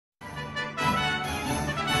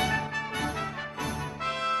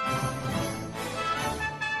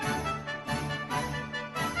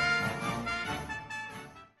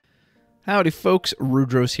Howdy folks,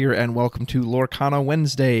 Rudros here and welcome to Lorcana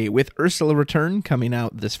Wednesday with Ursula Return coming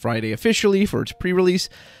out this Friday officially for its pre-release.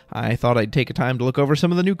 I thought I'd take a time to look over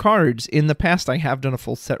some of the new cards. In the past I have done a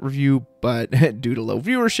full set review, but due to low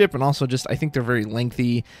viewership and also just I think they're very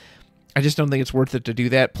lengthy, I just don't think it's worth it to do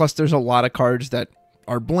that. Plus there's a lot of cards that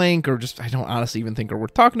are blank or just I don't honestly even think are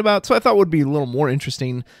worth talking about, so I thought it would be a little more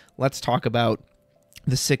interesting. Let's talk about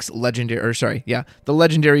the the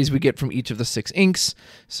legendaries we get from each of the 6 inks.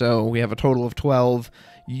 So we have a total of 12.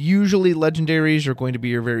 Usually legendaries are going to be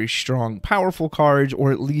your very strong, powerful cards,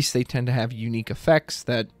 or at least they tend to have unique effects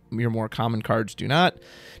that your more common cards do not.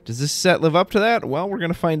 Does this set live up to that? Well, we're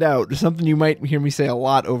going to find out. Something you might hear me say a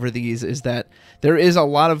lot over these is that there is a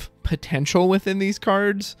lot of potential within these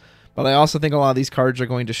cards, but I also think a lot of these cards are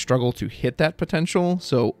going to struggle to hit that potential,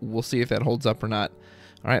 so we'll see if that holds up or not.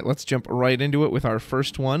 All right, let's jump right into it with our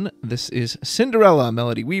first one. This is Cinderella,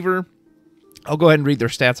 Melody Weaver. I'll go ahead and read their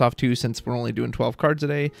stats off too since we're only doing 12 cards a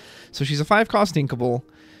day. So she's a 5-cost inkable.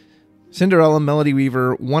 Cinderella, Melody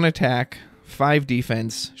Weaver, 1 attack, 5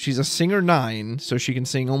 defense. She's a singer 9, so she can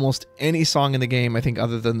sing almost any song in the game, I think,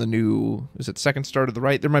 other than the new, is it Second Star to the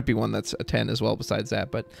Right? There might be one that's a 10 as well besides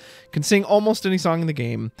that, but can sing almost any song in the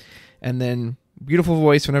game. And then beautiful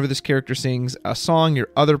voice. Whenever this character sings a song, your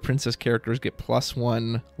other princess characters get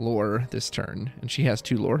 +1 lore this turn, and she has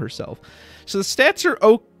 2 lore herself. So the stats are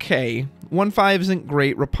okay. 1/5 isn't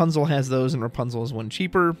great. Rapunzel has those, and Rapunzel is 1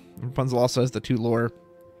 cheaper. Rapunzel also has the 2 lore.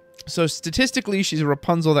 So statistically, she's a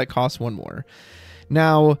Rapunzel that costs 1 more.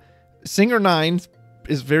 Now, Singer 9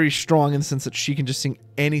 is very strong in the sense that she can just sing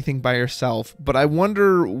anything by herself, but I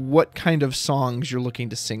wonder what kind of songs you're looking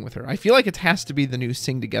to sing with her. I feel like it has to be the new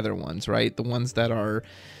Sing Together ones, right? The ones that are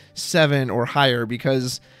 7 or higher,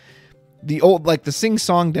 because the old, like the Sing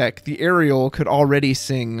Song deck, the Ariel could already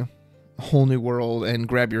sing Whole New World and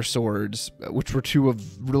Grab Your Swords, which were 2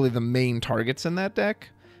 of really the main targets in that deck.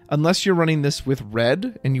 Unless you're running this with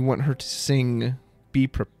Red and you want her to sing Be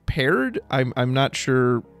Prepared, I'm not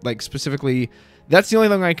sure, like specifically. That's the only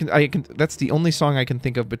thing that's the only song I can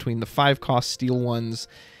think of between the 5-cost steel ones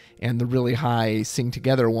and the really high Sing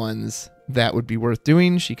Together ones that would be worth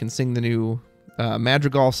doing. She can sing the new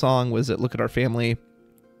Madrigal song, was it Look at Our Family?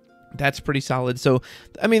 That's pretty solid. So,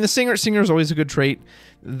 I mean, the singer is always a good trait.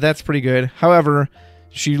 That's pretty good. However,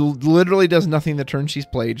 she literally does nothing the turn she's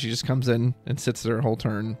played. She just comes in and sits there a whole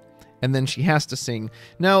turn, and then she has to sing.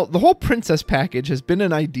 Now, the whole princess package has been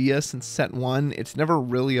an idea since set 1. It's never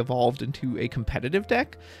really evolved into a competitive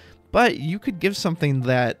deck, but you could give something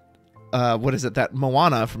that, that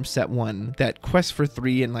Moana from set 1, that quest for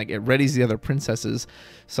 3 and like it readies the other princesses.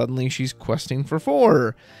 Suddenly she's questing for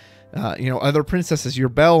 4. Other princesses, your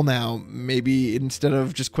Belle now, maybe instead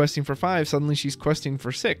of just questing for 5, suddenly she's questing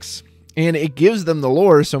for 6. And it gives them the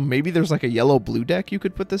lore, so maybe there's like a yellow-blue deck you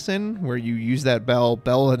could put this in, where you use that Belle.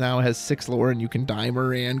 Belle now has 6 lore, and you can dime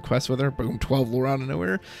her and quest with her. Boom, 12 lore out of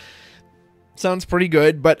nowhere. Sounds pretty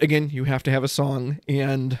good, but again, you have to have a song,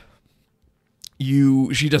 and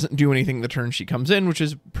she doesn't do anything the turn she comes in, which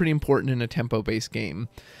is pretty important in a tempo-based game.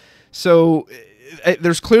 So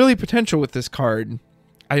there's clearly potential with this card.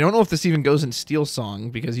 I don't know if this even goes in Steel Song,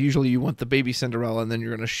 because usually you want the baby Cinderella, and then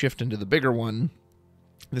you're going to shift into the bigger one.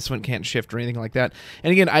 This one can't shift or anything like that.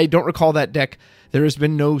 And again, I don't recall that deck. There has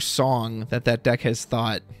been no song that deck has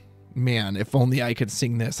thought, man, if only I could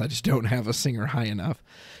sing this. I just don't have a singer high enough.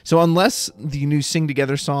 So unless the new Sing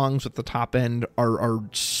Together songs with the top end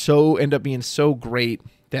end up being so great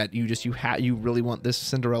that you really want this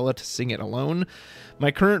Cinderella to sing it alone,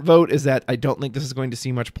 my current vote is that I don't think this is going to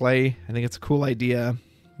see much play. I think it's a cool idea,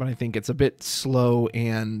 but I think it's a bit slow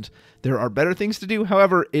and there are better things to do.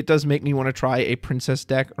 However, it does make me want to try a princess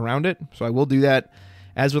deck around it, so I will do that.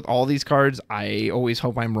 As with all these cards, I always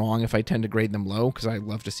hope I'm wrong if I tend to grade them low, because I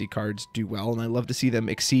love to see cards do well, and I love to see them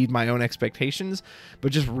exceed my own expectations,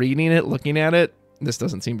 but just reading it, looking at it, this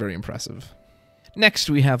doesn't seem very impressive. Next,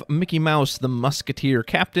 we have Mickey Mouse, the Musketeer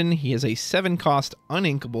Captain. He is a 7-cost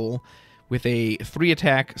uninkable with a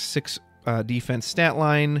 3-attack, 6 defense stat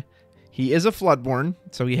line. He is a Floodborn,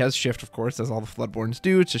 so he has shift, of course, as all the Floodborns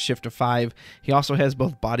do. It's a shift of 5. He also has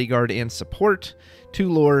both bodyguard and support,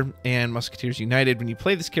 2 lore, and Musketeers United. When you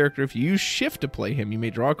play this character, if you use shift to play him, you may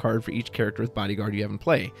draw a card for each character with bodyguard you have in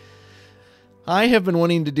play. I have been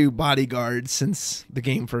wanting to do bodyguard since the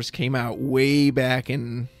game first came out, way back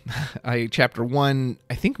in Chapter 1.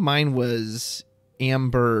 I think mine was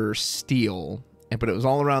Amber Steel, but it was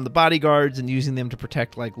all around the bodyguards and using them to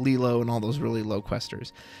protect like Lilo and all those really low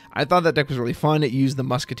questers. I thought that deck was really fun. It used the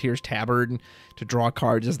Musketeer's Tabard to draw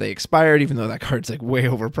cards as they expired, even though that card's like way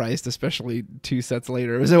overpriced, especially 2 sets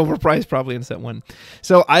later. It was overpriced probably in set 1.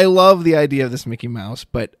 So I love the idea of this Mickey Mouse,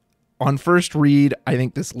 but on first read, I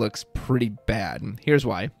think this looks pretty bad. Here's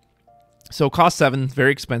why. So cost 7,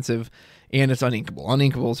 very expensive, and it's uninkable.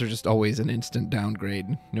 Uninkables are just always an instant downgrade,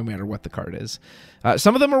 no matter what the card is.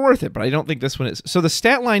 Some of them are worth it, but I don't think this one is. So the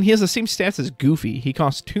stat line, he has the same stats as Goofy. He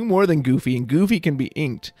costs 2 more than Goofy, and Goofy can be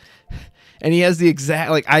inked. And he has the exact,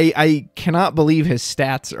 like, I cannot believe his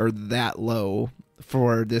stats are that low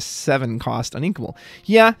for this 7 cost uninkable.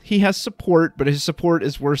 Yeah, he has support, but his support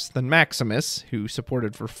is worse than Maximus, who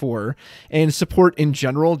supported for 4. And support in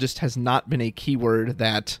general just has not been a keyword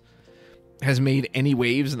that has made any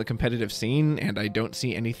waves in the competitive scene, and I don't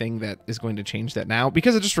see anything that is going to change that now,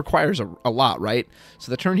 because it just requires a lot, right? So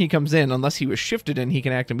the turn he comes in, unless he was shifted in, he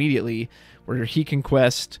can act immediately, where he can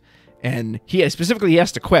quest, and he has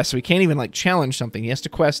to quest, so he can't even like challenge something. He has to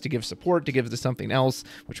quest to give support, to give to something else,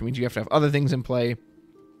 which means you have to have other things in play.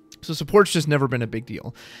 So support's just never been a big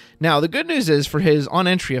deal. Now, the good news is, for his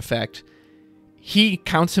on-entry effect, he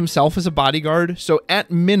counts himself as a bodyguard, so at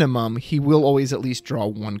minimum, he will always at least draw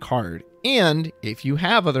 1 card. And if you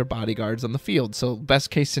have other bodyguards on the field, so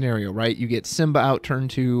best case scenario, right? You get Simba out turn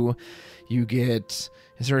 2, you get,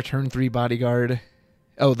 is there a turn 3 bodyguard?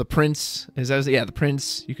 Oh, the Prince, the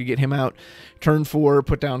Prince, you could get him out. Turn 4,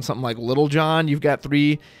 put down something like Little John, you've got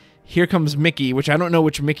 3. Here comes Mickey, which I don't know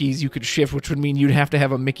which Mickeys you could shift, which would mean you'd have to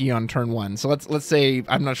have a Mickey on turn 1. So let's say,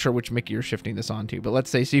 I'm not sure which Mickey you're shifting this onto, but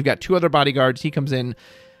let's say, so you've got 2 other bodyguards, he comes in,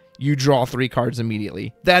 you draw 3 cards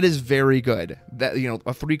immediately. That is very good. That, you know,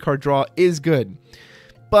 a 3-card draw is good.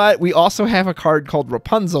 But we also have a card called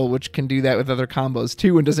Rapunzel, which can do that with other combos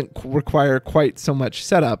too, and doesn't require quite so much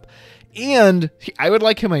setup. And I would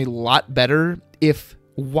like him a lot better if,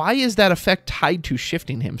 why is that effect tied to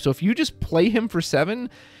shifting him? So if you just play him for 7,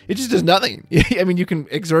 it just does nothing. I mean, you can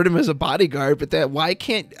exert him as a bodyguard, but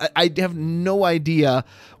I have no idea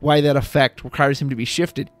why that effect requires him to be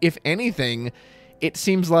shifted. If anything, it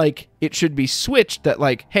seems like it should be switched, that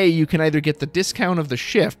like, hey, you can either get the discount of the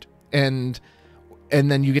shift and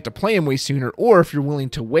then you get to play him way sooner, or if you're willing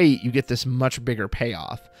to wait, you get this much bigger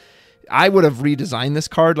payoff. I would have redesigned this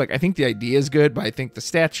card. Like, I think the idea is good, but I think the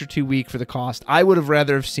stats are too weak for the cost. I would have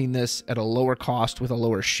rather have seen this at a lower cost with a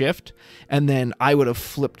lower shift, and then I would have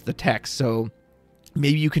flipped the text. So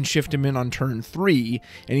maybe you can shift him in on turn 3,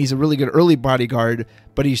 and he's a really good early bodyguard,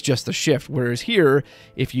 but he's just the shift. Whereas here,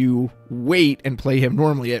 if you wait and play him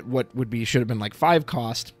normally at what should have been like 5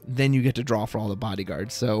 cost, then you get to draw for all the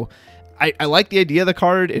bodyguards. So I like the idea of the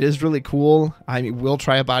card. It is really cool. I will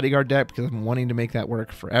try a bodyguard deck because I'm wanting to make that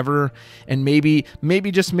work forever. And maybe,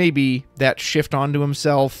 just maybe, that shift onto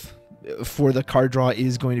himself for the card draw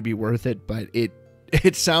is going to be worth it, but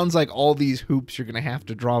it sounds like all these hoops you're going to have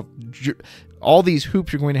to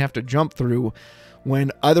jump through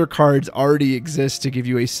when other cards already exist to give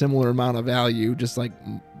you a similar amount of value, just like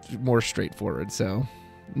more straightforward. So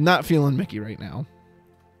not feeling Mickey right now.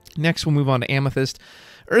 Next, we'll move on to Amethyst.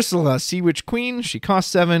 Ursula, Sea Witch Queen. She costs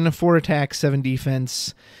 7, 4 attack, 7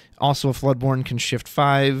 defense. Also a Floodborn, can shift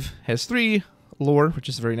 5, has 3 lore, which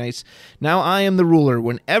is very nice. Now I am the ruler.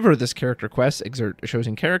 Whenever this character quests, exert a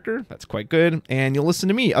chosen character. That's quite good. And you'll listen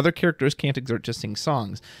to me. Other characters can't exert, just sing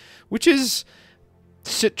songs, which is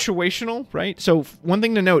situational, right? So one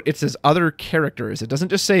thing to note, it says other characters. It doesn't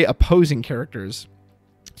just say opposing characters.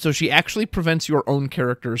 So she actually prevents your own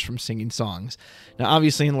characters from singing songs. Now,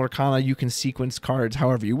 obviously, in Lorcana, you can sequence cards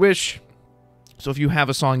however you wish. So if you have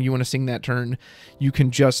a song you want to sing that turn, you can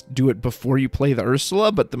just do it before you play the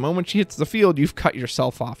Ursula, but the moment she hits the field, you've cut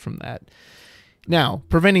yourself off from that. Now,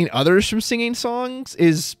 preventing others from singing songs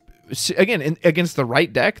is, again, against the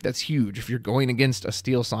right deck, that's huge. If you're going against a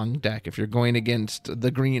Steel Song deck, if you're going against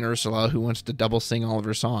the green Ursula who wants to double sing all of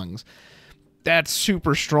her songs, that's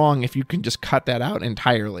super strong if you can just cut that out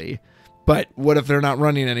entirely. But what if they're not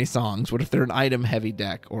running any songs? What if they're an item-heavy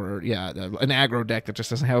deck, or, an aggro deck that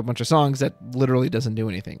just doesn't have a bunch of songs that literally doesn't do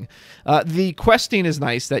anything? The questing is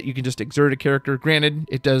nice, that you can just exert a character. Granted,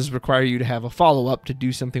 it does require you to have a follow-up to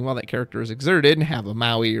do something while that character is exerted, and have a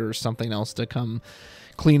Maui or something else to come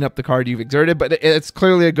clean up the card you've exerted. But it's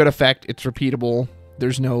clearly a good effect. It's repeatable.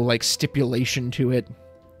 There's no, like, stipulation to it.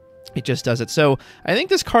 It just does it. So I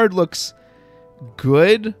think this card looks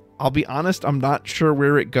good. I'll be honest, I'm not sure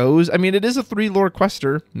where it goes. I mean, it is a 3 lore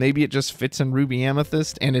quester. Maybe it just fits in Ruby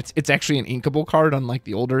Amethyst, and it's actually an inkable card, unlike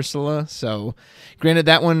the old Ursula. So, granted,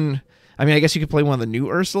 that one, I mean, I guess you could play one of the new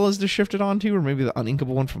Ursulas to shift it onto, or maybe the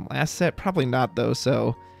uninkable one from last set. Probably not, though,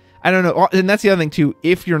 so I don't know. And that's the other thing, too.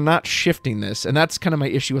 If you're not shifting this, and that's kind of my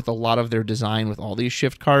issue with a lot of their design with all these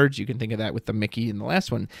shift cards, you can think of that with the Mickey in the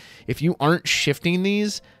last one. If you aren't shifting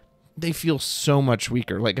these, they feel so much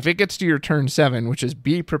weaker. Like if it gets to your turn 7, which is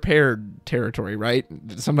be prepared territory, right?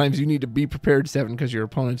 Sometimes you need to be prepared 7 because your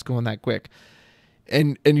opponent's going that quick.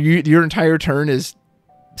 And your entire turn is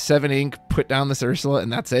 7 ink, put down this Ursula,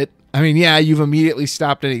 and that's it. I mean, yeah, you've immediately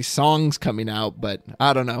stopped any songs coming out, but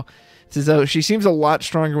I don't know. It's as though she seems a lot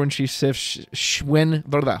stronger when she shifts.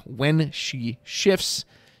 When she shifts,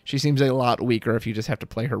 she seems a lot weaker if you just have to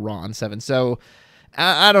play her raw on 7. So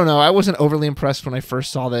I don't know. I wasn't overly impressed when I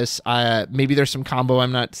first saw this. Maybe there's some combo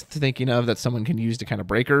I'm not thinking of that someone can use to kind of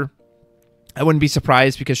break her. I wouldn't be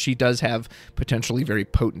surprised because she does have potentially very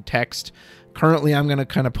potent text. Currently, I'm going to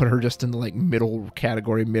kind of put her just in the like middle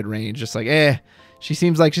category, mid-range. Just like, she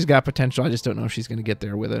seems like she's got potential. I just don't know if she's going to get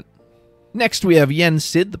there with it. Next, we have Yen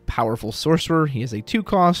Sid, the powerful sorcerer. He has a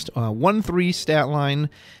 2-cost, 1/3 stat line,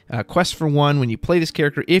 quest for 1. When you play this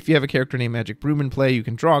character, if you have a character named Magic Broom in play, you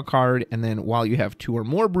can draw a card, and then while you have 2 or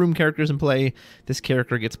more Broom characters in play, this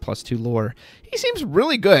character gets +2 lore. He seems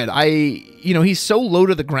really good. He's so low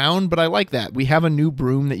to the ground, but I like that. We have a new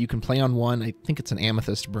Broom that you can play on 1. I think it's an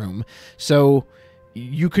Amethyst Broom. So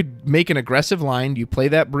you could make an aggressive line. You play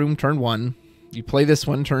that Broom turn 1. You play this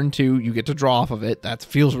one, turn 2, you get to draw off of it. That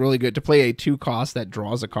feels really good to play a 2-cost that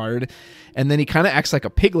draws a card. And then he kind of acts like a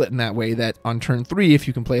piglet in that way that on turn 3, if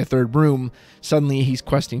you can play a 3rd Broom, suddenly he's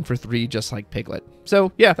questing for 3 just like Piglet.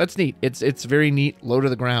 So yeah, that's neat. It's very neat, low to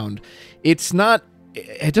the ground. It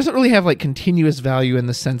doesn't really have like continuous value in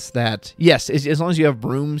the sense that, yes, as long as you have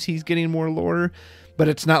Brooms, he's getting more lore. But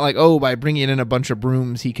it's not like, by bringing in a bunch of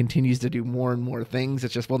Brooms, he continues to do more and more things.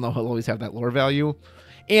 It's just, well, no, he'll always have that lore value.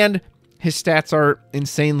 And his stats are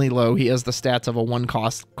insanely low. He has the stats of a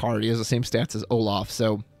 1-cost card. He has the same stats as Olaf,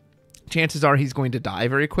 so chances are he's going to die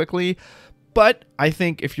very quickly. But I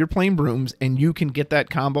think if you're playing Brooms and you can get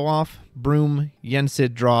that combo off, Broom, Yen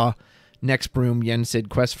Sid draw, next Broom, Yen Sid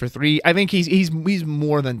quest for 3, I think he's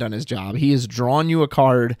more than done his job. He has drawn you a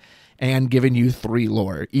card and given you 3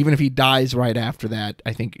 lore. Even if he dies right after that,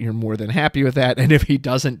 I think you're more than happy with that. And if he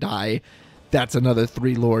doesn't die, that's another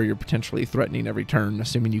 3 lore you're potentially threatening every turn,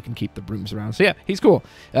 assuming you can keep the Brooms around. So yeah, he's cool.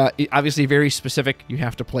 Obviously very specific. You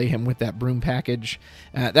have to play him with that Broom package.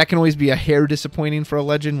 That can always be a hair disappointing for a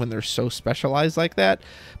legend when they're so specialized like that.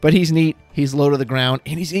 But he's neat. He's low to the ground,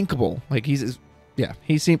 and he's inkable. Like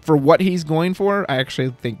for what he's going for, I actually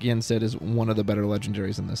think Yen Sid is one of the better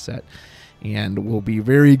legendaries in this set, and will be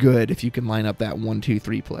very good if you can line up that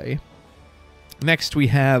 1-2-3 play. Next, we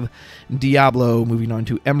have Diablo, moving on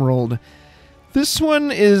to Emerald. This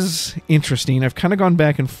one is interesting. I've kind of gone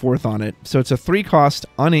back and forth on it. So it's a 3-cost,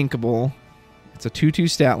 uninkable. It's a 2/2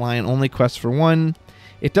 stat line, only quest for 1.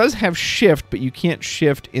 It does have shift, but you can't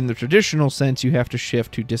shift in the traditional sense. You have to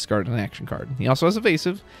shift to discard an action card. He also has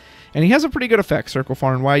evasive, and he has a pretty good effect. Circle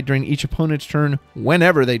far and wide during each opponent's turn.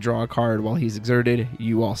 Whenever they draw a card while he's exerted,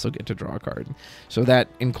 you also get to draw a card. So that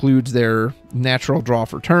includes their natural draw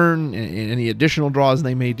for turn and any additional draws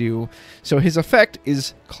they may do. So his effect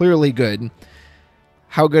is clearly good.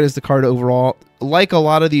 How good is the card overall? Like a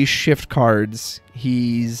lot of these shift cards,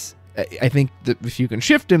 I think that if you can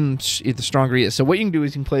shift him, the stronger he is. So what you can do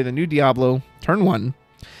is you can play the new Diablo, turn 1.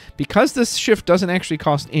 Because this shift doesn't actually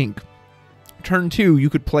cost ink, turn 2, you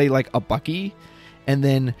could play like a Bucky, and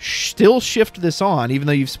then still shift this on, even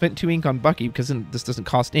though you've spent 2 ink on Bucky, because this doesn't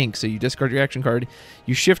cost ink. So you discard your action card,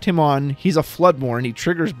 you shift him on, he's a Floodborn, he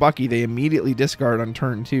triggers Bucky, they immediately discard on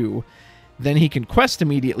turn 2. Then he can quest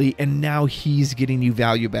immediately, and now he's getting you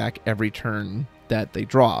value back every turn that they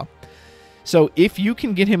draw. So if you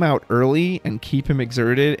can get him out early and keep him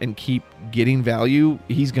exerted and keep getting value,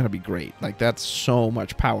 he's going to be great. Like, that's so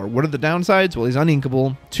much power. What are the downsides? Well, he's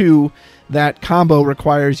uninkable. 2, that combo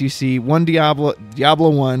requires you see 1 Diablo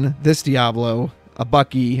 1, this Diablo, a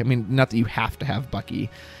Bucky. I mean, not that you have to have Bucky.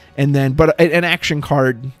 And then, but an action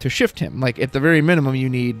card to shift him. Like, at the very minimum, you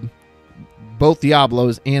need both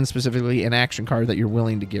Diablos and specifically an action card that you're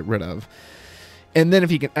willing to get rid of. And then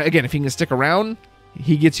if he can stick around,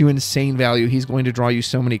 he gets you insane value. He's going to draw you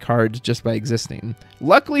so many cards just by existing.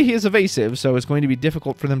 Luckily, he is evasive, so it's going to be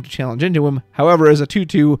difficult for them to challenge into him. However, as a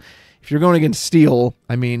 2/2, if you're going against steel,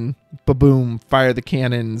 I mean, ba-boom, fire the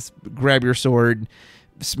cannons, grab your sword,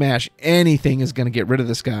 smash, anything is going to get rid of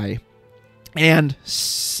this guy. And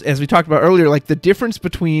as we talked about earlier, like the difference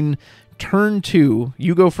between turn 2,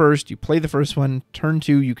 you go first, you play the first one. Turn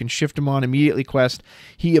 2, you can shift him on, immediately quest.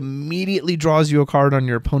 He immediately draws you a card on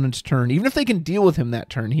your opponent's turn. Even if they can deal with him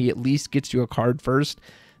that turn, he at least gets you a card first.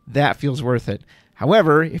 That feels worth it.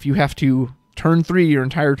 However, if you have to turn 3, your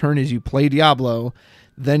entire turn is you play Diablo,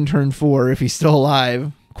 then turn 4, if he's still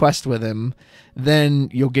alive, quest with him,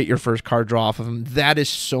 then you'll get your first card draw off of him. That is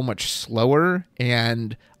so much slower,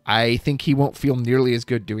 and I think he won't feel nearly as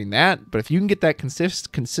good doing that. But if you can get that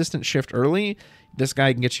consistent shift early, this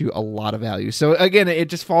guy can get you a lot of value. So again, it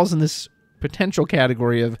just falls in this potential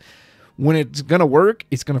category of when it's going to work,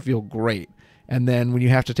 it's going to feel great. And then when you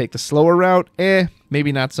have to take the slower route,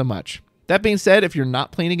 maybe not so much. That being said, if you're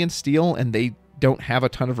not playing against Steel and they don't have a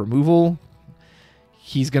ton of removal,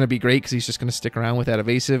 he's going to be great because he's just going to stick around with that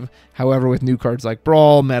evasive. However, with new cards like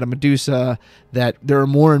Brawl, Meta Medusa, that there are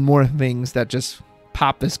more and more things that just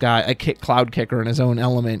pop this guy. A Cloud Kicker in his own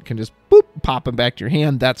element can just boop, pop him back to your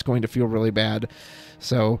hand. That's going to feel really bad.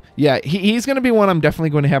 So, yeah, he's going to be one I'm definitely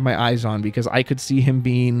going to have my eyes on because I could see him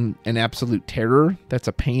being an absolute terror. That's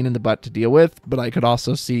a pain in the butt to deal with, but I could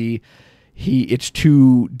also see it's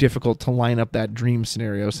too difficult to line up that dream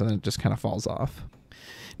scenario, so then it just kind of falls off.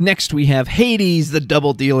 Next, we have Hades, the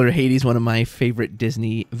double dealer. Hades, one of my favorite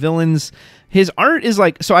Disney villains. His art is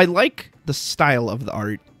like, so I like the style of the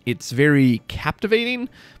art. It's very captivating.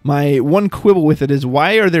 My one quibble with it is,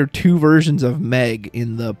 why are there two versions of Meg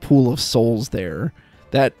in the pool of souls there?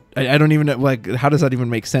 That I don't even know, like, how does that even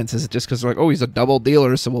make sense? Is it just because, like, oh, he's a double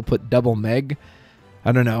dealer, so we'll put double Meg?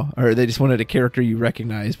 I don't know. Or they just wanted a character you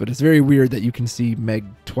recognize, but it's very weird that you can see Meg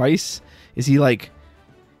twice. Is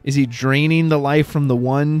he draining the life from the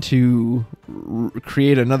one to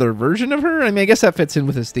create another version of her? I mean, I guess that fits in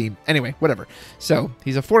with his theme. Anyway, whatever. So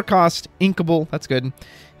he's a 4-cost, inkable. That's good.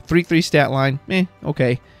 3/3 stat line.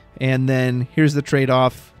 Okay. And then here's the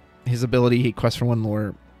trade-off. His ability, he quests for 1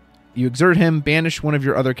 lore. You exert him, banish one of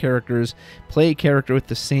your other characters, play a character with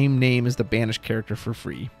the same name as the banished character for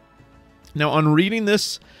free. Now, on reading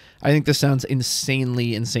this, I think this sounds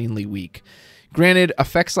insanely, insanely weak. Granted,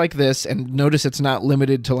 effects like this, and notice it's not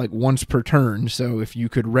limited to like once per turn, so if you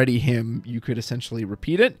could ready him, you could essentially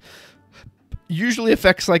repeat it. Usually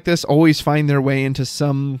effects like this always find their way into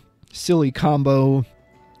some silly combo,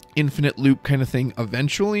 infinite loop kind of thing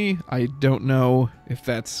eventually. I don't know if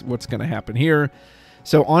that's what's going to happen here.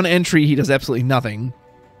 So on entry, he does absolutely nothing.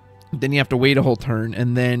 Then you have to wait a whole turn,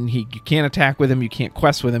 and then you can't attack with him, you can't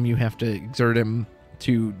quest with him, you have to exert him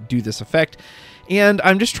to do this effect. And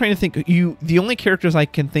I'm just trying to think, the only characters I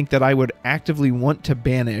can think that I would actively want to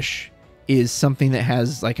banish is something that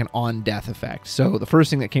has like an on-death effect. So the first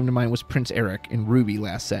thing that came to mind was Prince Eric in Ruby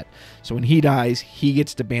last set. So when he dies, he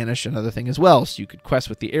gets to banish another thing as well. So you could quest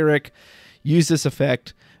with the Eric, use this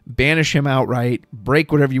effect, banish him outright,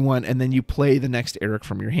 break whatever you want, and then you play the next Eric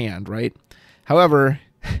from your hand, right? However,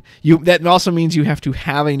 that also means you have to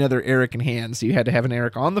have another Eric in hand. So you had to have an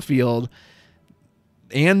Eric on the field,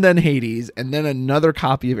 and then Hades, and then another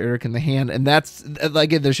copy of Eric in the hand. And that's, like,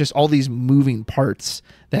 there's just all these moving parts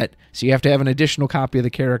so you have to have an additional copy of the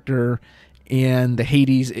character and the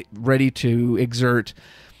Hades ready to exert.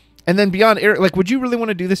 And then beyond Eric, like, would you really want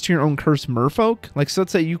to do this to your own Cursed Merfolk? Like, so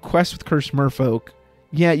let's say you quest with Cursed Merfolk.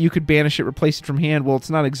 Yeah, you could banish it, replace it from hand. Well, it's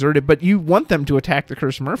not exerted, but you want them to attack the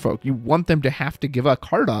Cursed Merfolk. You want them to have to give a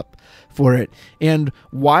card up for it. And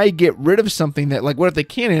why get rid of something that, like, what if they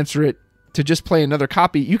can't answer it to just play another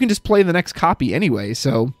copy? You can just play the next copy anyway.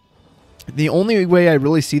 So the only way I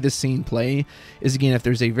really see this scene play is, again, if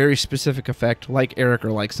there's a very specific effect like Eric,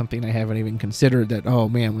 or like something I haven't even considered that, oh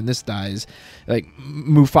man, when this dies, like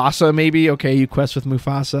Mufasa maybe, okay, you quest with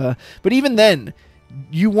Mufasa. But even then,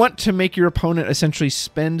 you want to make your opponent essentially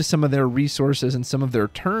spend some of their resources and some of their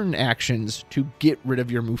turn actions to get rid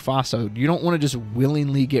of your Mufasa. You don't want to just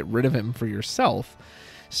willingly get rid of him for yourself.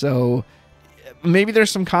 So maybe there's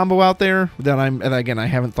some combo out there that I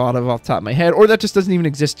haven't thought of off the top of my head, or that just doesn't even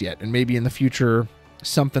exist yet. And maybe in the future,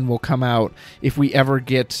 something will come out if we ever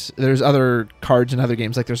there's other cards in other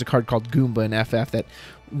games. Like there's a card called Goomba in FF that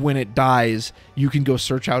when it dies, you can go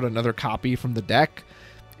search out another copy from the deck.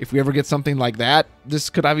 If we ever get something like that, this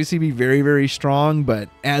could obviously be very, very strong, but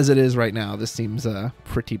as it is right now, this seems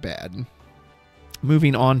pretty bad.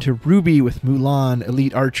 Moving on to Ruby with Mulan,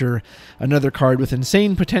 Elite Archer, another card with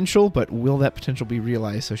insane potential, but will that potential be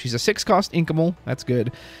realized? So she's a 6-cost inkable, that's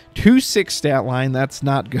good. 2/6 stat line, that's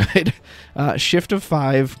not good. Shift of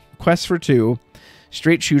 5, quest for 2.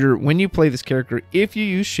 Straight shooter, when you play this character, if you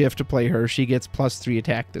use shift to play her, she gets +3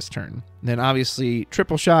 attack this turn. Then obviously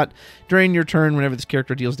triple shot. During your turn, whenever this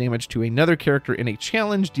character deals damage to another character in a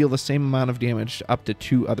challenge, deal the same amount of damage up to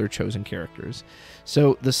 2 other chosen characters.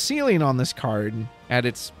 So the ceiling on this card at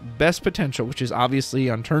its best potential, which is obviously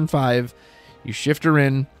on turn 5, you shift her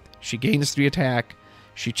in, she gains 3 attack,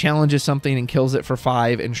 she challenges something and kills it for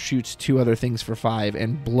 5 and shoots 2 other things for 5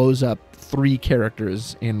 and blows up 3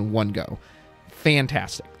 characters in one go.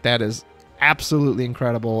 Fantastic. That is absolutely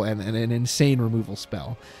incredible and an insane removal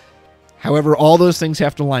spell. However, all those things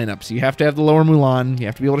have to line up. So you have to have the lower Mulan. You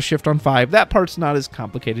have to be able to shift on 5. That part's not as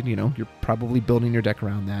complicated. You know, you're probably building your deck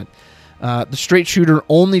around that. The straight shooter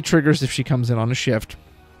only triggers if she comes in on a shift,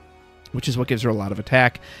 which is what gives her a lot of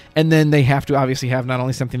attack. And then they have to obviously have not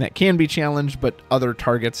only something that can be challenged, but other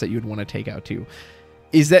targets that you'd want to take out too.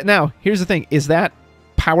 Now, here's the thing. Is that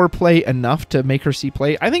power play enough to make her see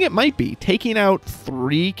play? I think it might be. Taking out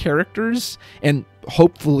 3 characters and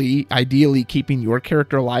hopefully, ideally, keeping your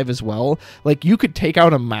character alive as well. Like, you could take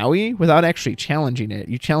out a Maui without actually challenging it.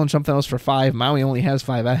 You challenge something else for 5. Maui only has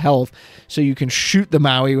 5 health, so you can shoot the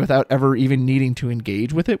Maui without ever even needing to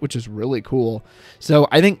engage with it, which is really cool. So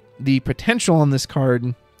I think the potential on this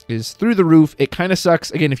card is through the roof. It kind of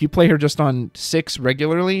sucks. Again, if you play her just on 6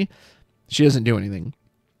 regularly, she doesn't do anything.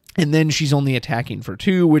 And then she's only attacking for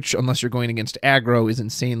 2, which, unless you're going against aggro, is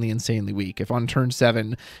insanely weak. If on turn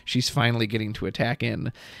 7, she's finally getting to attack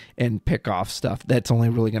in and pick off stuff, that's only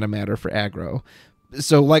really going to matter for aggro.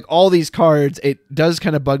 So, like all these cards, it does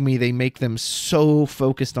kind of bug me. They make them so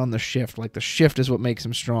focused on the shift. Like, the shift is what makes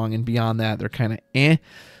them strong, and beyond that, they're kind of eh.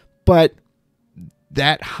 But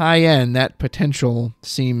that high end, that potential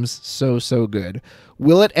seems so good.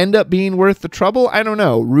 Will it end up being worth the trouble? I don't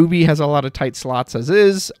know. Ruby has a lot of tight slots as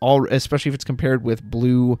is, especially if it's compared with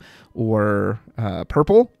blue or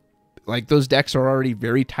purple. Like, those decks are already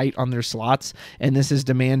very tight on their slots, and this is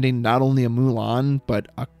demanding not only a Mulan, but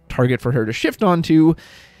a target for her to shift onto.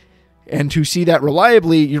 And to see that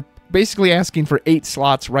reliably, you're basically asking for 8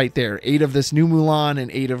 slots right there. 8 of this new Mulan and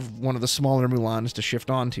 8 of one of the smaller Mulans to shift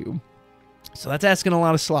onto. So that's asking a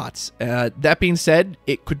lot of slots. That being said,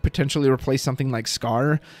 it could potentially replace something like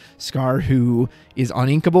Scar. Scar, who is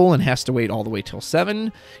uninkable and has to wait all the way till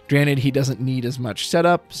 7. Granted, he doesn't need as much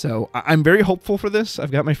setup, so I'm very hopeful for this.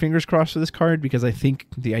 I've got my fingers crossed for this card because I think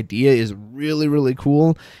the idea is really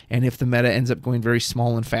cool. And if the meta ends up going very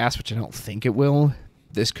small and fast, which I don't think it will,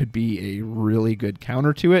 this could be a really good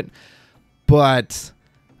counter to it. But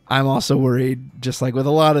I'm also worried, just like with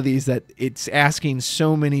a lot of these, that it's asking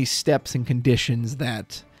so many steps and conditions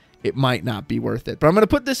that it might not be worth it. But I'm going to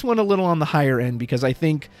put this one a little on the higher end because I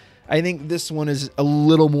think this one is a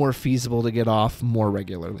little more feasible to get off more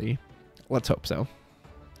regularly. Let's hope so.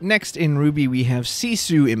 Next in Ruby, we have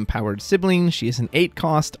Sisu, Empowered Sibling. She is an 8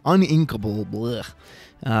 cost, uninkable,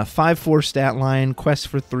 5/4 stat line, quest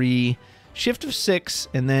for 3. Shift of 6,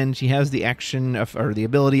 and then she has the action or the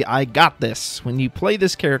ability, I Got This. When you play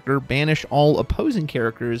this character, banish all opposing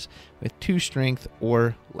characters with 2 strength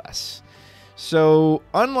or less. So,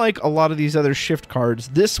 unlike a lot of these other shift cards,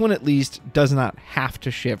 this one at least does not have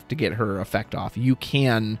to shift to get her effect off. You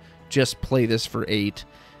can just play this for 8,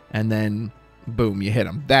 and then boom, you hit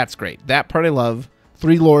them. That's great. That part I love.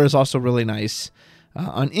 3 lore is also really nice.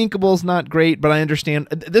 Uninkable is not great, but I understand.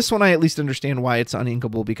 This one I at least understand why it's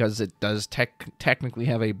uninkable, because it does technically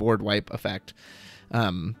have a board wipe effect.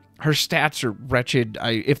 Her stats are wretched.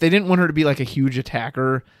 If they didn't want her to be like a huge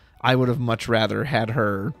attacker, I would have much rather had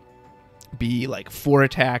her be like 4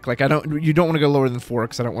 attack. Like, you don't want to go lower than 4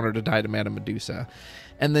 because I don't want her to die to Madame Medusa.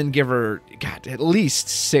 And then give her, God, at least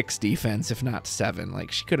 6 defense, if not 7.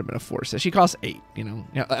 Like, she could have been a 4/6. She costs 8. You know,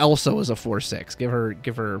 Elsa was a 4/6. Give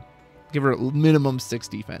her minimum 6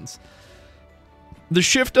 defense. The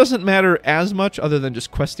shift doesn't matter as much other than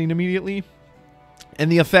just questing immediately.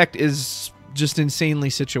 And the effect is just insanely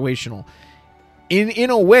situational. In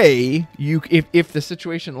a way, if the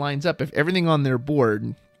situation lines up, if everything on their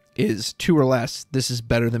board is 2 or less, this is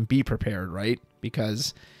better than Be Prepared, right?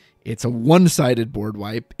 Because it's a one-sided board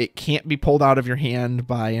wipe. It can't be pulled out of your hand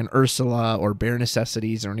by an Ursula or Bare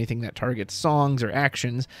Necessities or anything that targets songs or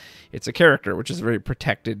actions. It's a character, which is a very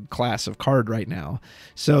protected class of card right now.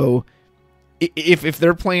 So if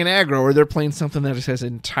they're playing aggro or they're playing something that just has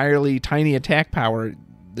entirely tiny attack power,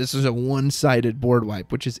 this is a one-sided board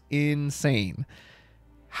wipe, which is insane.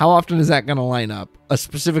 How often is that going to line up?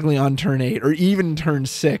 Specifically on turn 8 or even turn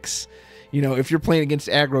 6? You know, if you're playing against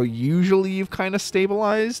aggro, usually you've kind of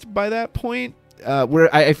stabilized by that point.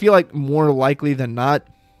 Where I feel like more likely than not,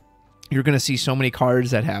 you're going to see so many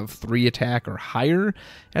cards that have 3 attack or higher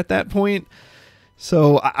at that point.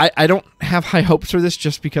 So I don't have high hopes for this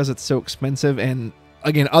just because it's so expensive. And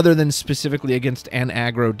again, other than specifically against an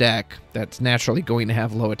aggro deck that's naturally going to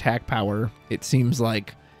have low attack power, it seems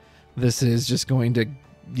like this is just going to,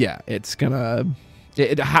 it's going to...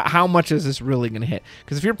 how much is this really going to hit?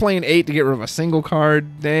 Because if you're playing 8 to get rid of a single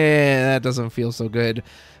card, that doesn't feel so good.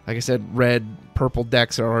 Like I said, red, purple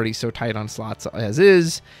decks are already so tight on slots as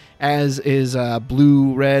is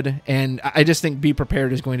blue, red, and I just think Be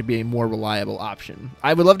Prepared is going to be a more reliable option.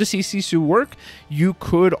 I would love to see Sisu work. You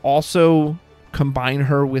could also combine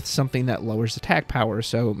her with something that lowers attack power.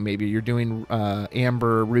 So maybe you're doing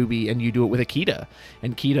Amber, Ruby, and you do it with Akita.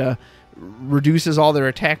 And Akita reduces all their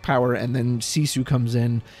attack power, and then Sisu comes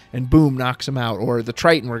in and boom, knocks them out. Or the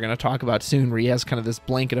Triton we're going to talk about soon, where he has kind of this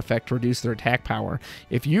blanket effect to reduce their attack power.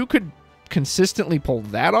 If you could consistently pull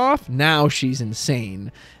that off, now she's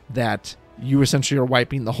insane. That you essentially are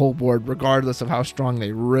wiping the whole board regardless of how strong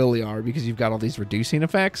they really are, because you've got all these reducing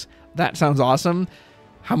effects. That sounds awesome.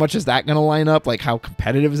 How much is that going to line up? Like, how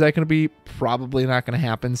competitive is that going to be? Probably not going to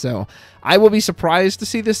happen. So I will be surprised to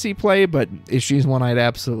see this see play, but she's one I'd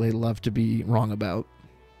absolutely love to be wrong about.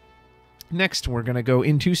 Next, we're going to go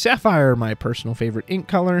into Sapphire, my personal favorite ink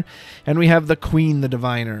color, and we have the Queen, the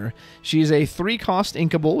Diviner. She's a 3-cost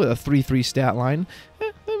inkable with a 3/3 stat line.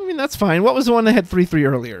 I mean, that's fine. What was the one that had 3/3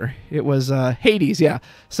 earlier? It was Hades, yeah.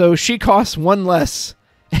 So she costs 1 less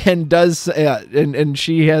and does, and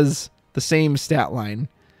she has the same stat line.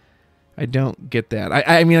 I don't get that.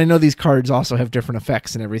 I mean, I know these cards also have different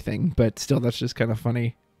effects and everything, but still, that's just kind of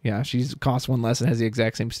funny. Yeah, she costs 1 less and has the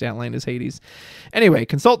exact same stat line as Hades. Anyway,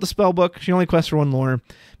 consult the spellbook. She only quests for 1 lore,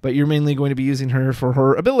 but you're mainly going to be using her for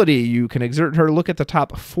her ability. You can exert her, look at the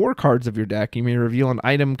top 4 cards of your deck. You may reveal an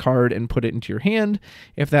item card and put it into your hand.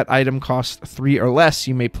 If that item costs 3 or less,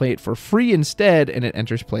 you may play it for free instead, and it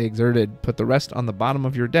enters play exerted. Put the rest on the bottom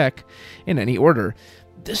of your deck in any order.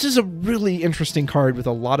 This is a really interesting card with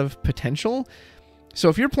a lot of potential. So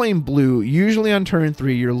if you're playing blue, usually on turn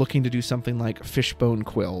 3, you're looking to do something like Fishbone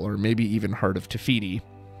Quill, or maybe even Heart of Tefiti.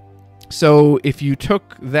 So if you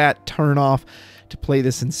took that turn off to play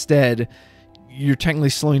this instead, you're technically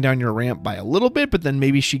slowing down your ramp by a little bit, but then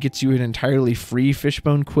maybe she gets you an entirely free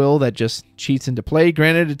Fishbone Quill that just cheats into play.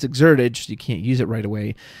 Granted, it's exerted, so you can't use it right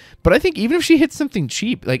away. But I think even if she hits something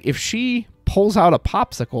cheap, like if she pulls out a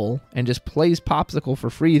Popsicle and just plays Popsicle for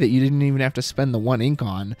free that you didn't even have to spend the 1 ink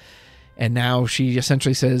on, and now she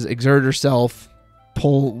essentially says, exert herself,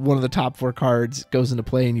 pull one of the top 4 cards, goes into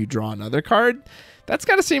play, and you draw another card, that's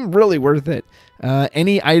got to seem really worth it.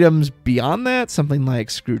 Any items beyond that, something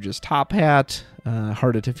like Scrooge's Top Hat,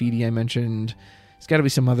 Heart of Tefiti I mentioned, there's got to be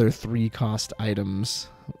some other 3-cost items.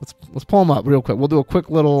 Let's pull them up real quick. We'll do a quick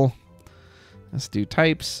little, let's do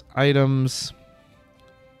types, items.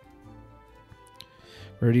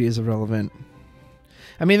 Rarity is irrelevant.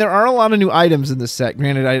 I mean, there are a lot of new items in this set.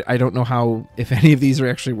 Granted, I don't know how, if any of these are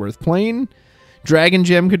actually worth playing. Dragon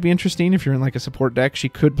Gem could be interesting if you're in like a support deck. She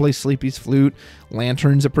could play Sleepy's Flute.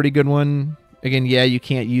 Lantern's a pretty good one. Again, yeah, you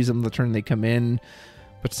can't use them the turn they come in,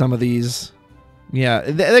 but some of these, yeah,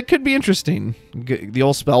 that could be interesting. The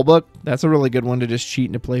old Spellbook, that's a really good one to just cheat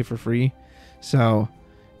into play for free. So,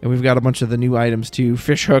 and we've got a bunch of the new items too.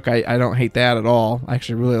 Fishhook, I don't hate that at all. I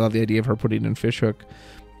actually really love the idea of her putting in Fishhook.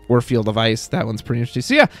 Or Field of Ice, that one's pretty interesting.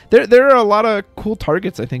 So yeah, there are a lot of cool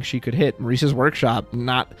targets I think she could hit. Maurice's Workshop,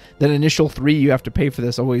 not that initial 3 you have to pay for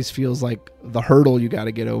this always feels like the hurdle you got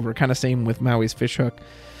to get over. Kind of same with Maui's Fishhook.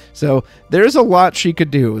 So there's a lot she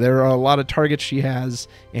could do. There are a lot of targets she has,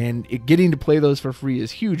 and getting to play those for free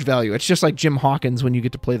is huge value. It's just like Jim Hawkins when you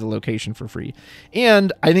get to play the location for free.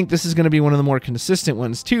 And I think this is going to be one of the more consistent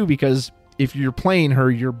ones too, because if you're playing her,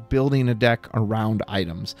 you're building a deck around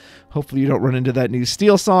items. Hopefully you don't run into that new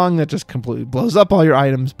Steel Song that just completely blows up all your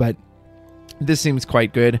items, but this seems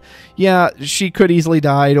quite good. Yeah, she could easily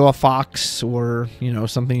die to a fox or, you know,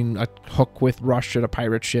 something, a hook with Rush at a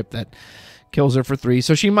pirate ship that kills her for 3.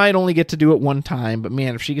 So she might only get to do it 1 time, but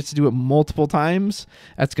man, if she gets to do it multiple times,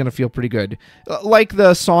 that's going to feel pretty good. Like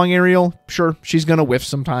the Song Ariel, sure, she's going to whiff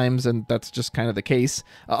sometimes, and that's just kind of the case.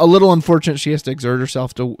 A little unfortunate she has to exert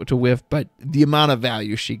herself to whiff, but the amount of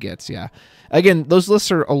value she gets, yeah. Again, those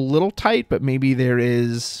lists are a little tight, but maybe there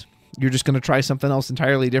is, you're just going to try something else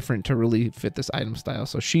entirely different to really fit this item style.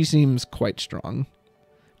 So she seems quite strong.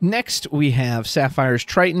 Next, we have Sapphire's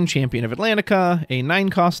Triton, Champion of Atlantica, a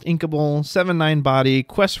 9-cost inkable, 7/9 body,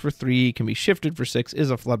 quest for 3, can be shifted for 6, is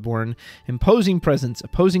a Floodborn. Imposing Presence.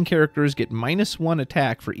 Opposing characters get -1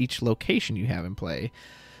 attack for each location you have in play.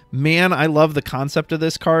 Man, I love the concept of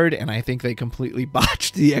this card, and I think they completely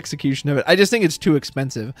botched the execution of it. I just think it's too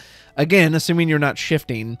expensive. Again, assuming you're not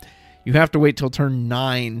shifting, you have to wait till turn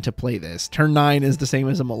 9 to play this. Turn 9 is the same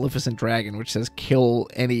as a Maleficent Dragon, which says kill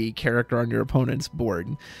any character on your opponent's board.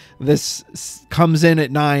 This comes in at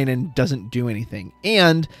 9 and doesn't do anything.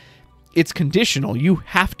 And it's conditional. You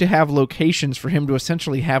have to have locations for him to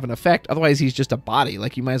essentially have an effect. Otherwise, he's just a body.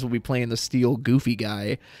 Like, you might as well be playing the Steel Goofy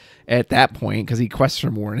guy at that point because he quests for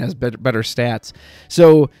more and has better stats.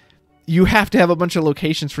 So you have to have a bunch of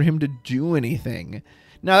locations for him to do anything.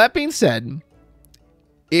 Now, that being said,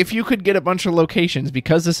 if you could get a bunch of locations,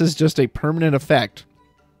 because this is just a permanent effect,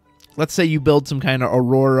 let's say you build some kind of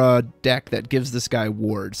Aurora deck that gives this guy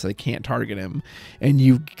wards so they can't target him, and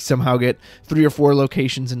you somehow get 3 or 4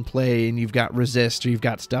 locations in play, and you've got resist, or you've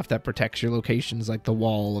got stuff that protects your locations, like the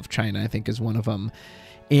Wall of China, I think, is one of them.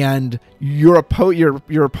 And your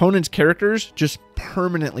opponent's characters just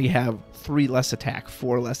permanently have 3 less attack,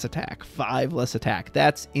 4 less attack, 5 less attack.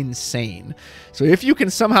 That's insane. So if you can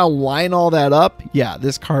somehow line all that up, yeah,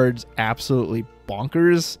 this card's absolutely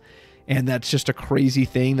bonkers. And that's just a crazy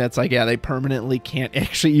thing. That's like, yeah, they permanently can't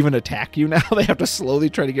actually even attack you now. They have to slowly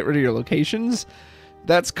try to get rid of your locations.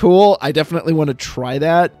 That's cool. I definitely want to try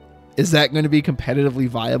that. Is that going to be competitively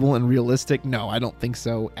viable and realistic? No, I don't think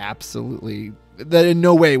so. Absolutely. That in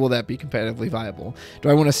no way will that be competitively viable. Do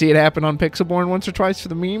I want to see it happen on Pixelborn once or twice for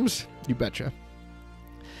the memes? You betcha.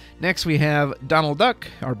 Next, we have Donald Duck,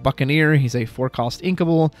 our Buccaneer. He's a 4-cost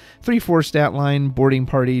inkable, 3/4 stat line, boarding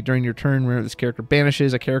party. During your turn, whenever this character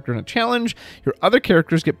banishes a character in a challenge, your other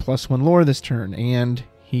characters get +1 lore this turn, and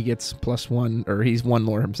he gets +1, or he's 1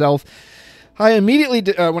 lore himself. I immediately,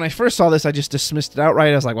 when I first saw this, I just dismissed it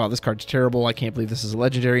outright. I was like, wow, this card's terrible. I can't believe this is a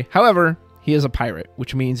legendary. However, he is a pirate,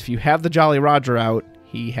 which means if you have the Jolly Roger out,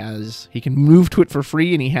 he can move to it for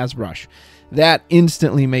free, and he has Rush. That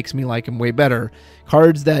instantly makes me like him way better.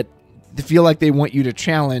 Cards that feel like they want you to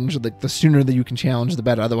challenge, the sooner that you can challenge, the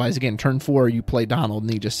better. Otherwise, again, turn 4, you play Donald,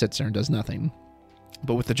 and he just sits there and does nothing.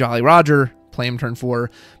 But with the Jolly Roger, play him turn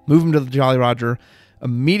 4, move him to the Jolly Roger,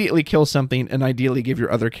 immediately kill something, and ideally give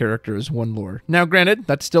your other characters 1 lore. Now, granted,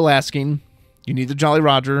 that's still asking. You need the Jolly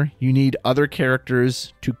Roger. You need other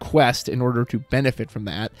characters to quest in order to benefit from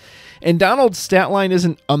that. And Donald's stat line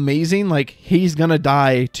isn't amazing. Like, he's going to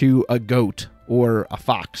die to a goat or a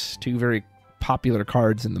fox, 2 very popular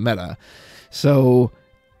cards in the meta. So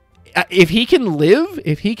if he can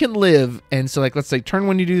live, and so like, let's say turn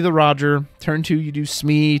 1 you do the Roger, turn 2 you do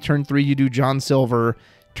Smee, turn 3 you do John Silver,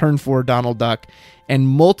 turn 4 Donald Duck, and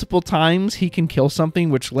multiple times he can kill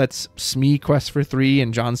something, which lets Smee quest for 3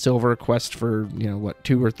 and John Silver quest for,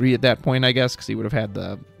 2 or 3 at that point, I guess, because he would have had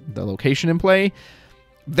the location in play.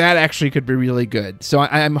 That actually could be really good. So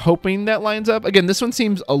I'm hoping that lines up. Again, this one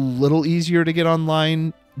seems a little easier to get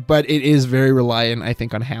online, but it is very reliant, I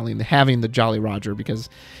think, on having the Jolly Roger, because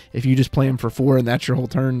if you just play him for 4 and that's your whole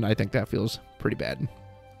turn, I think that feels pretty bad.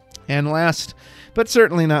 And last, but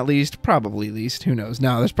certainly not least, probably least, who knows?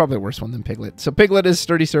 No, there's probably a worse one than Piglet. So Piglet is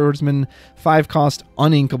Sturdy Swordsman, 5-cost,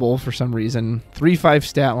 uninkable for some reason, 3/5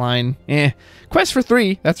 stat line, quest for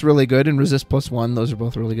 3, that's really good, and resist +1, those are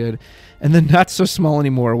both really good. And then not so small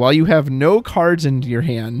anymore. While you have no cards into your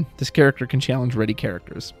hand, this character can challenge ready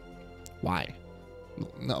characters. Why?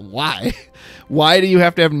 No, why? Why do you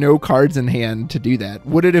have to have no cards in hand to do that?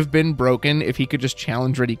 Would it have been broken if he could just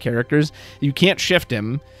challenge ready characters? You can't shift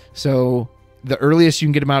him, so the earliest you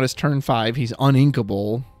can get him out is turn 5. He's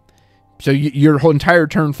uninkable. So your whole entire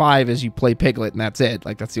turn 5 is you play Piglet, and that's it.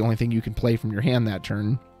 Like, that's the only thing you can play from your hand that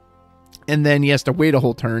turn. And then he has to wait a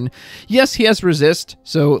whole turn. Yes, he has resist,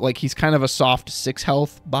 so like he's kind of a soft 6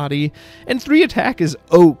 health body. And 3 attack is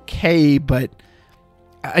okay, but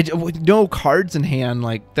with no cards in hand,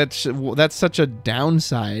 like that's such a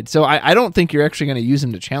downside. So I don't think you're actually going to use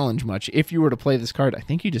him to challenge much. If you were to play this card, I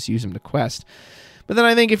think you just use him to quest. But then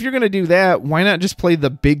I think if you're going to do that, why not just play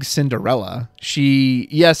the big Cinderella?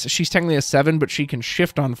 Yes, she's technically a 7, but she can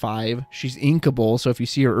shift on 5. She's inkable, so if you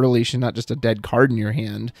see her early, she's not just a dead card in your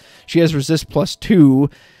hand. She has resist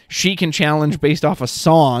 +2. She can challenge based off a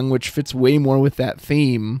song, which fits way more with that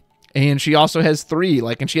theme. And she also has 3,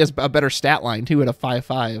 and she has a better stat line, too, at a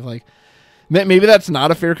 5/5. Like, maybe that's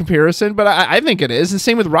not a fair comparison, but I think it is. And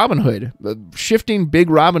same with Robin Hood. Shifting big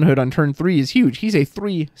Robin Hood on turn 3 is huge. He's a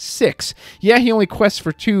 3/6. Yeah, he only quests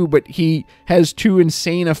for 2, but he has 2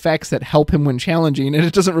 insane effects that help him when challenging, and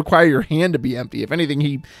it doesn't require your hand to be empty. If anything,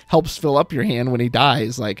 he helps fill up your hand when he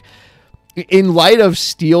dies. Like, in light of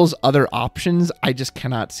Steel's other options, I just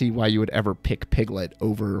cannot see why you would ever pick Piglet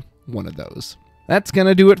over one of those. That's going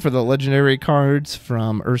to do it for the legendary cards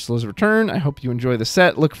from Ursula's Return. I hope you enjoy the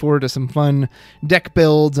set. Look forward to some fun deck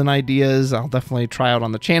builds and ideas. I'll definitely try out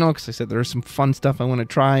on the channel because I said there's some fun stuff I want to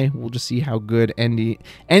try. We'll just see how good any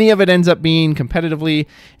of it ends up being competitively.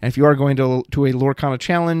 And if you are going to a Lorcana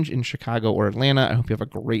challenge in Chicago or Atlanta, I hope you have a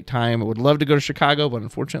great time. I would love to go to Chicago, but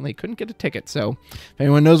unfortunately couldn't get a ticket. So if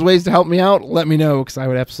anyone knows ways to help me out, let me know because I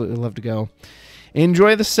would absolutely love to go.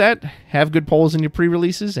 Enjoy the set. Have good polls in your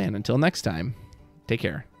pre-releases. And until next time, take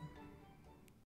care.